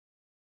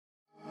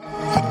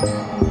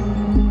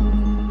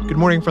Good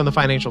morning from the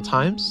Financial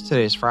Times.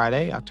 Today is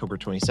Friday, October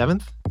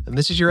 27th, and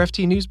this is your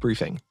FT News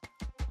Briefing.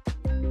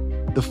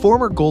 The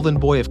former golden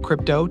boy of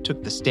crypto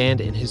took the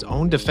stand in his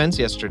own defense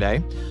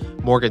yesterday.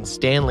 Morgan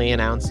Stanley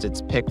announced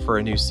its pick for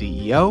a new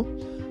CEO.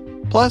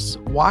 Plus,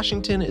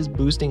 Washington is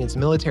boosting its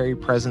military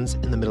presence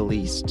in the Middle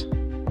East.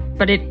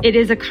 But it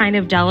is a kind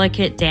of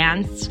delicate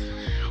dance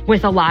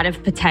with a lot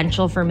of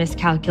potential for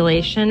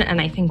miscalculation, and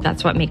I think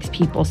that's what makes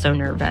people so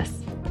nervous.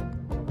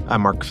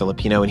 I'm Mark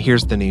Filipino, and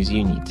here's the news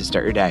you need to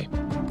start your day.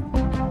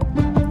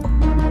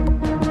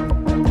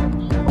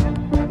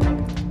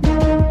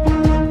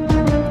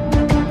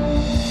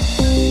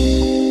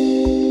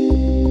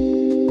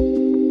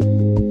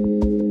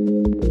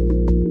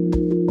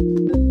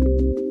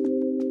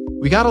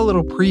 We got a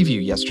little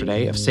preview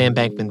yesterday of Sam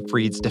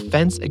Bankman-Fried's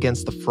defense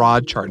against the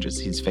fraud charges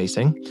he's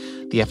facing.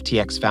 The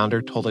FTX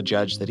founder told a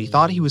judge that he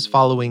thought he was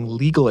following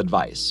legal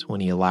advice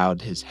when he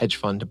allowed his hedge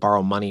fund to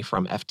borrow money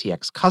from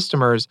FTX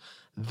customers.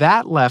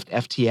 That left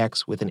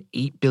FTX with an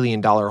 $8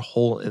 billion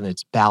hole in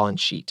its balance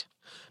sheet.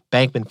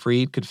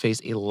 Bankman-Fried could face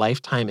a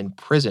lifetime in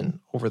prison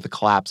over the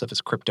collapse of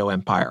his crypto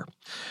empire.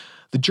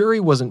 The jury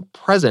wasn't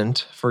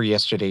present for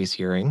yesterday's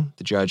hearing.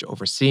 The judge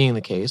overseeing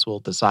the case will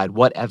decide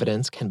what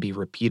evidence can be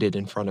repeated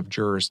in front of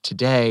jurors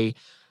today.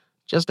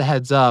 Just a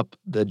heads up,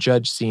 the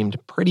judge seemed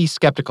pretty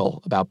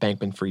skeptical about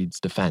Bankman-Fried's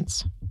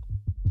defense.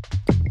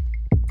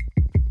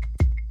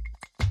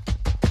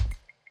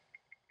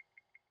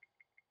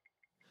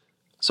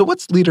 So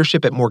what's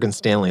leadership at Morgan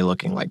Stanley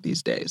looking like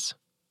these days?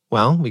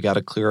 Well, we got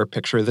a clearer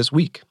picture this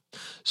week.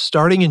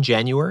 Starting in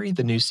January,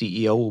 the new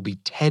CEO will be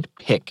Ted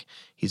Pick.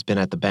 He's been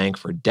at the bank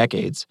for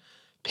decades.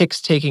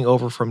 Pick's taking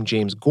over from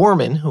James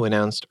Gorman, who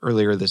announced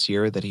earlier this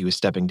year that he was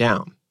stepping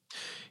down.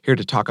 Here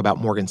to talk about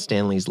Morgan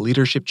Stanley's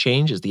leadership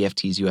change is the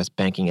FT's U.S.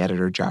 banking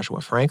editor,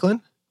 Joshua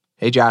Franklin.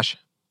 Hey, Josh.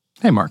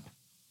 Hey, Mark.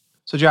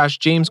 So, Josh,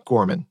 James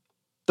Gorman,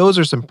 those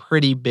are some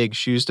pretty big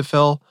shoes to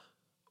fill.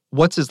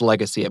 What's his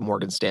legacy at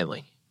Morgan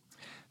Stanley?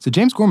 So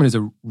James Gorman is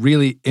a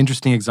really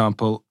interesting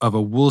example of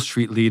a Wall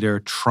Street leader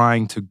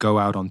trying to go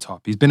out on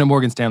top. He's been at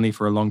Morgan Stanley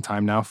for a long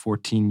time now,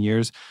 14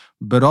 years.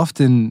 But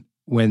often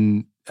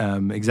when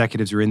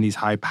executives are in these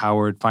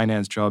high-powered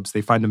finance jobs,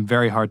 they find them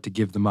very hard to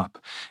give them up,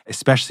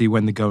 especially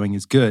when the going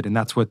is good. And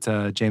that's what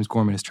James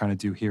Gorman is trying to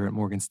do here at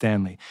Morgan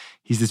Stanley.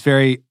 He's this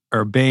very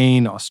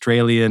urbane,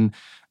 Australian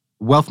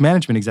wealth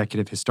management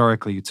executive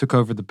historically who took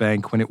over the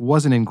bank when it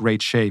wasn't in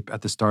great shape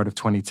at the start of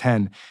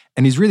 2010.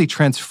 And he's really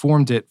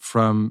transformed it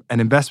from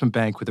an investment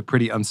bank with a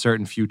pretty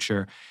uncertain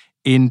future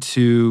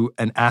into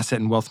an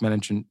asset and wealth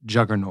management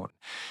juggernaut.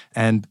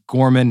 And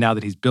Gorman, now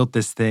that he's built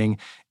this thing,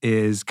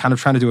 is kind of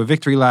trying to do a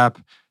victory lap,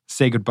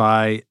 say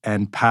goodbye,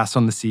 and pass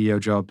on the CEO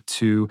job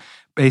to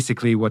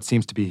basically what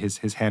seems to be his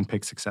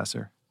handpicked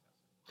successor.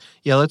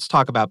 Yeah, let's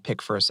talk about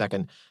Pick for a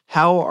second.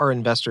 How are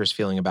investors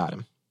feeling about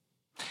him?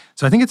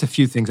 So I think it's a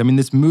few things. I mean,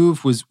 this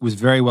move was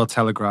very well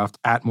telegraphed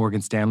at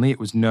Morgan Stanley. It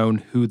was known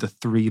who the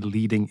three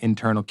leading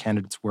internal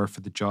candidates were for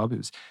the job. It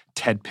was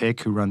Ted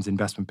Pick, who runs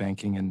investment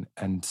banking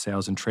and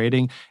sales and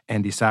trading,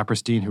 Andy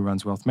Saperstein, who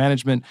runs wealth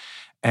management,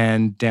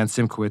 and Dan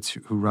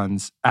Simkowitz, who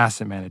runs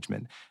asset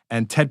management.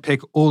 And Ted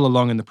Pick, all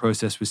along in the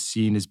process, was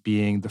seen as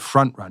being the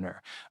front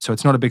runner. So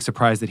it's not a big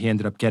surprise that he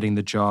ended up getting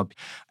the job.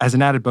 As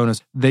an added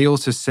bonus, they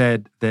also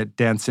said that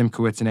Dan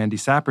Simkowitz and Andy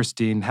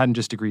Saperstein hadn't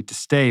just agreed to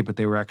stay, but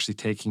they were actually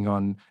taking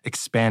on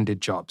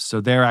expanded jobs. So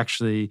they're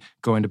actually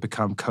going to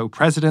become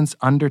co-presidents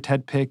under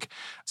Ted Pick.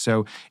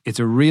 So it's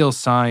a real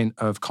sign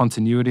of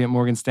continuity at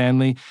Morgan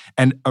Stanley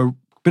and a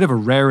bit of a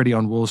rarity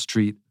on Wall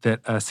Street that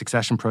a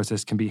succession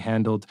process can be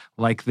handled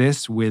like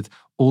this, with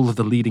all of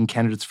the leading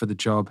candidates for the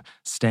job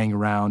staying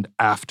around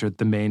after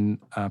the main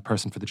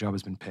person for the job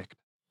has been picked.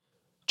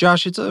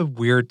 Josh, it's a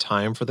weird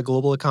time for the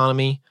global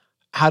economy.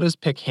 How does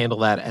Pick handle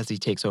that as he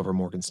takes over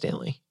Morgan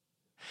Stanley?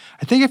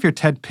 I think if you're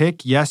Ted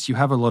Pick, yes, you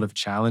have a lot of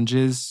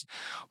challenges,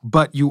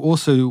 but you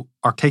also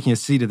are taking a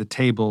seat at the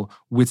table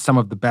with some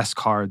of the best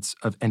cards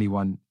of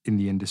anyone in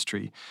the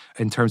industry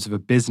in terms of a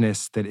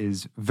business that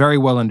is very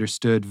well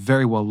understood,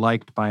 very well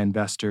liked by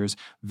investors,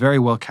 very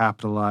well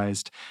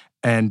capitalized,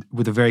 and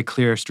with a very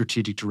clear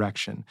strategic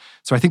direction.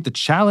 So I think the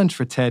challenge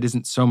for Ted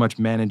isn't so much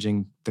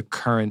managing the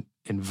current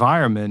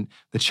environment.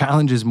 The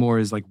challenge is more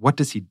is like, what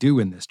does he do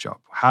in this job?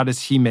 How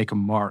does he make a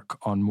mark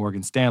on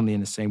Morgan Stanley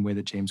in the same way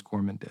that James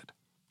Gorman did?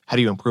 How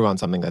do you improve on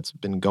something that's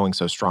been going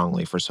so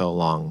strongly for so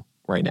long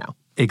right now?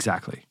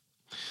 Exactly.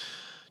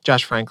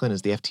 Josh Franklin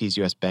is the FT's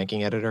U.S.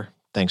 banking editor.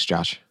 Thanks,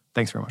 Josh.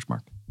 Thanks very much,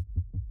 Mark.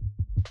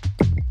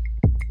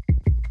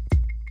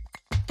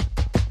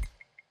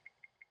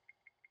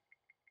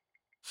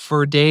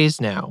 For days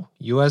now,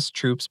 U.S.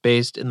 troops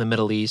based in the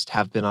Middle East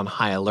have been on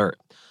high alert.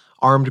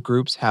 Armed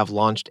groups have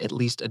launched at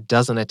least a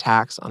dozen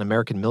attacks on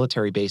American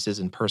military bases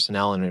and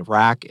personnel in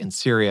Iraq and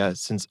Syria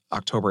since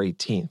October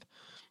 18th.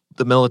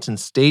 The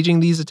militants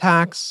staging these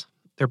attacks,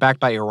 they're backed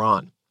by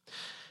Iran.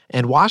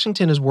 And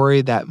Washington is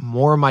worried that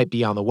more might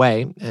be on the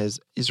way as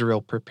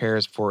Israel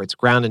prepares for its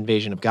ground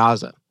invasion of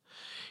Gaza.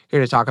 Here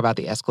to talk about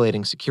the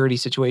escalating security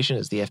situation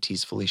is the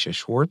FT's Felicia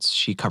Schwartz.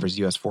 She covers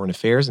U.S. foreign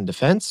affairs and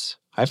defense.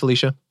 Hi,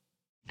 Felicia.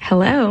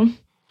 Hello.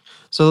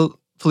 So,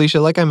 Felicia,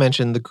 like I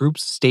mentioned, the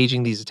groups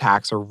staging these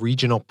attacks are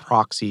regional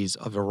proxies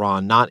of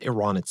Iran, not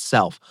Iran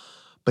itself.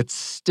 But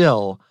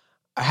still,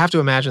 I have to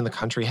imagine the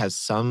country has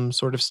some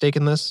sort of stake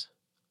in this.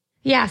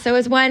 Yeah. So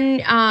as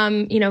one,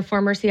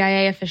 former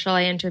CIA official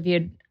I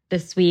interviewed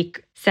this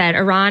week said,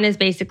 Iran is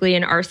basically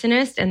an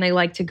arsonist, and they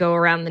like to go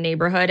around the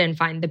neighborhood and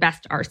find the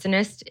best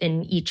arsonist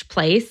in each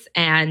place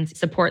and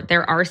support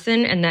their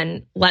arson and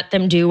then let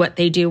them do what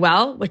they do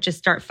well, which is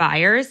start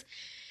fires.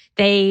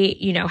 They,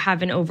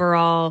 have an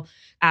overall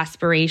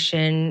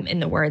aspiration, in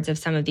the words of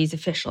some of these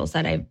officials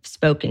that I've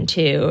spoken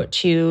to,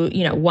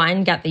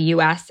 one, get the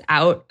U.S.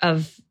 out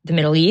of the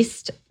Middle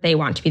East. They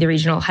want to be the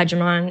regional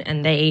hegemon,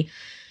 and they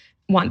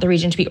want the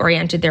region to be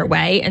oriented their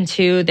way. And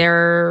two,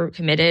 they're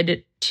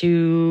committed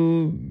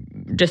to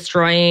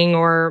destroying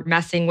or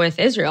messing with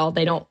Israel.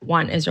 They don't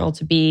want Israel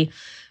to be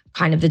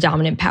kind of the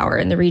dominant power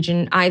in the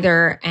region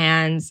either.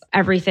 And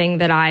everything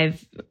that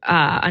I've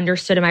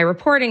understood in my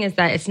reporting is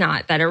that it's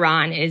not that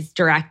Iran is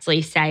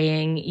directly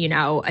saying,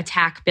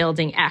 attack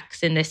building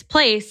X in this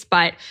place,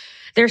 but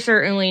they're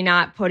certainly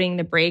not putting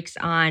the brakes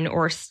on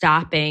or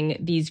stopping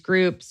these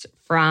groups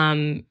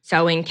from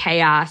sowing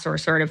chaos or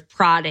sort of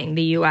prodding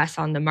the U.S.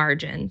 on the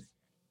margins.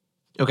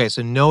 Okay,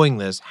 so knowing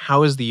this,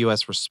 how is the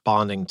U.S.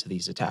 responding to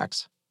these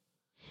attacks?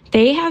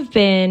 They have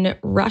been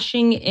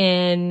rushing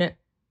in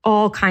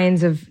all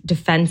kinds of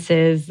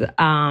defenses. There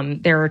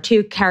are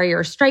 2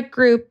 carrier strike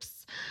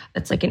groups.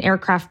 That's like an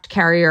aircraft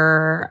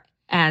carrier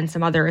and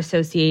some other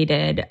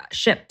associated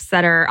ships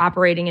that are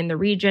operating in the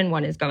region.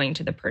 One is going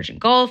to the Persian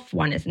Gulf.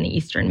 One is in the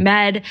Eastern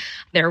Med.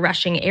 They're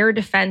rushing air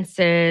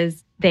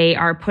defenses. They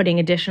are putting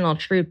additional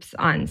troops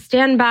on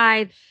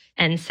standby.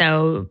 And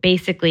so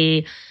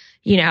basically,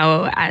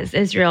 as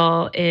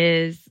Israel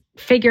is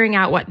figuring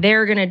out what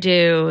they're going to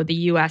do, the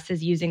U.S.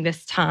 is using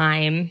this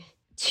time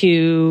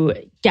to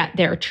get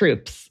their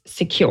troops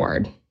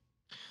secured.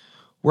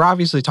 We're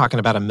obviously talking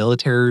about a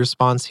military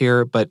response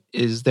here, but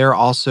is there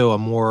also a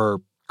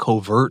more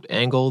covert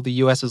angle the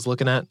U.S. is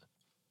looking at?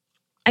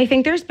 I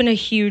think there's been a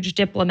huge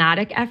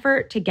diplomatic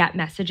effort to get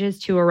messages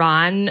to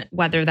Iran,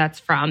 whether that's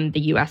from the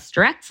U.S.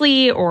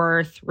 directly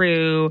or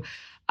through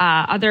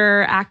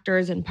other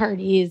actors and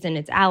parties and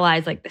its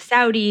allies like the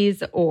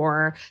Saudis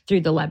or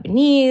through the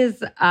Lebanese,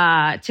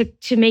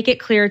 to make it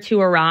clear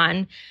to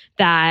Iran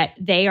that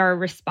they are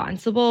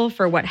responsible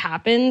for what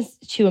happens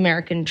to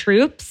American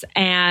troops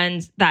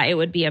and that it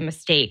would be a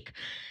mistake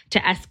to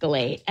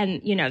escalate.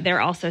 And,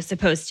 they're also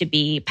supposed to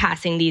be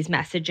passing these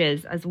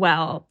messages as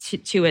well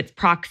to its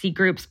proxy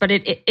groups. But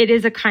it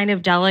is a kind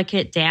of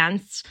delicate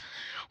dance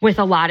with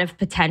a lot of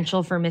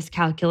potential for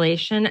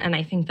miscalculation. And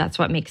I think that's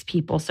what makes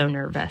people so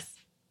nervous.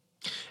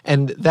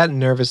 And that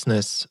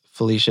nervousness,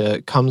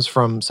 Felicia, comes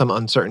from some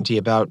uncertainty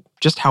about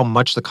just how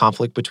much the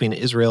conflict between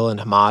Israel and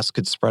Hamas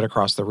could spread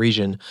across the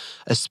region,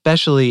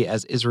 especially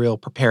as Israel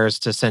prepares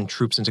to send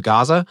troops into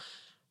Gaza.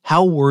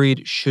 How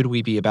worried should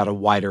we be about a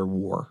wider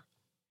war?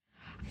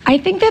 I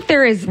think that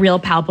there is real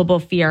palpable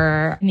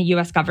fear in the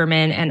U.S.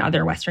 government and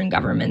other Western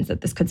governments that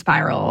this could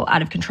spiral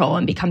out of control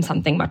and become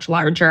something much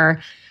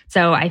larger.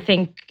 So I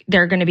think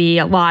there are going to be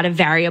a lot of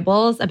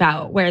variables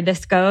about where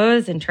this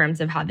goes in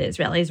terms of how the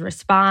Israelis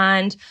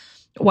respond,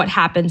 what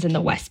happens in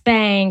the West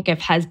Bank, if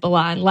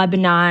Hezbollah and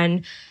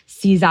Lebanon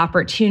sees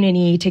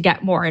opportunity to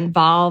get more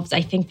involved.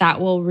 I think that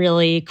will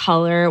really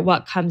color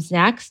what comes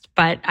next.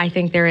 But I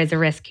think there is a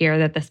risk here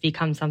that this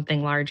becomes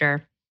something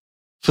larger.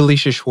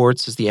 Felicia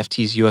Schwartz is the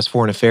FT's U.S.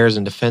 Foreign Affairs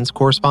and Defense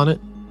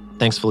correspondent.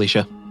 Thanks,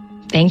 Felicia.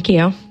 Thank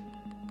you.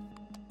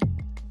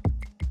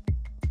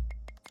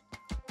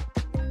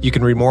 You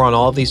can read more on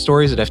all of these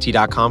stories at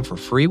FT.com for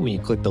free when you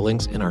click the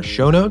links in our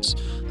show notes.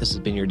 This has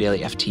been your daily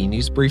FT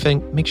News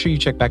Briefing. Make sure you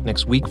check back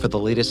next week for the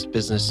latest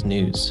business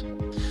news.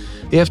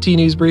 The FT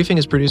News Briefing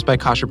is produced by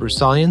Kasha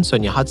Brusalian,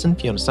 Sonia Hudson,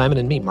 Fiona Simon,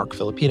 and me, Mark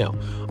Filipino.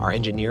 Our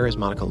engineer is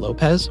Monica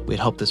Lopez. We had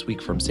help this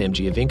week from Sam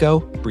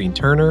Giovinco, Breen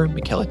Turner,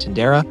 Michaela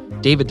Tindera,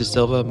 David De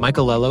Silva,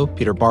 Michael Lello,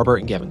 Peter Barber,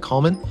 and Gavin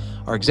Coleman.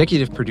 Our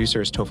executive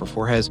producer is Topher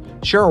Forhez.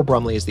 Cheryl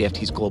Brumley is the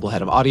FT's global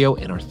head of audio,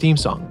 and our theme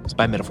song is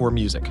by Metaphor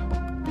Music.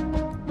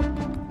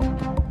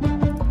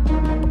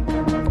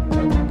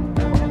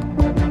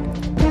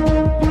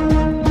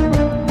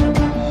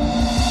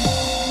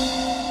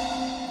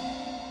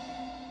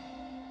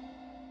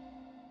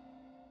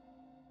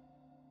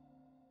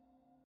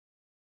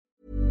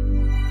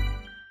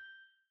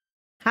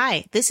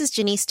 Hi, this is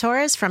Janice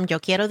Torres from Yo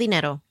Quiero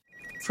Dinero.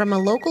 From a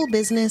local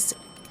business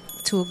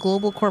to a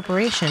global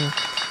corporation,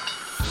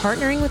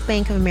 partnering with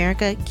Bank of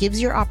America gives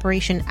your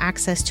operation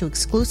access to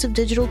exclusive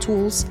digital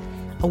tools,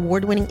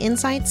 award-winning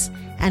insights,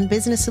 and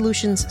business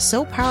solutions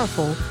so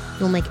powerful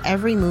you'll make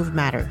every move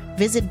matter.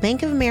 Visit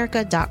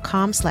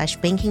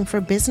bankofamerica.com/banking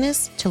for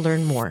business to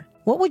learn more.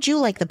 What would you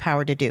like the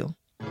power to do?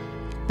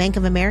 Bank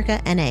of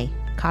America, N.A.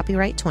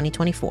 Copyright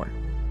 2024.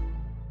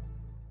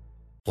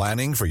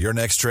 Planning for your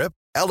next trip?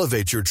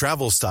 Elevate your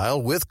travel style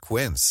with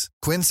Quince.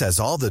 Quince has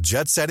all the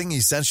jet-setting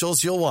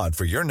essentials you'll want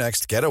for your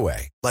next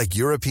getaway, like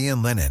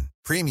European linen,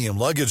 premium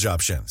luggage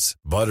options,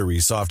 buttery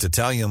soft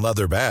Italian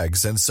leather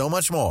bags, and so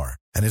much more.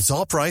 And it's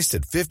all priced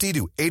at 50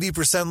 to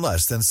 80%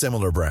 less than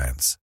similar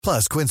brands.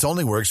 Plus, Quince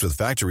only works with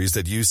factories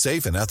that use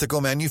safe and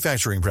ethical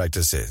manufacturing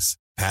practices.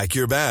 Pack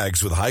your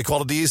bags with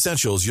high-quality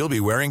essentials you'll be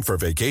wearing for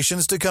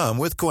vacations to come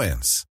with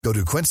Quince. Go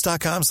to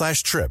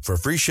quince.com/trip for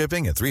free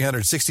shipping and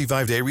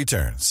 365-day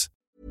returns.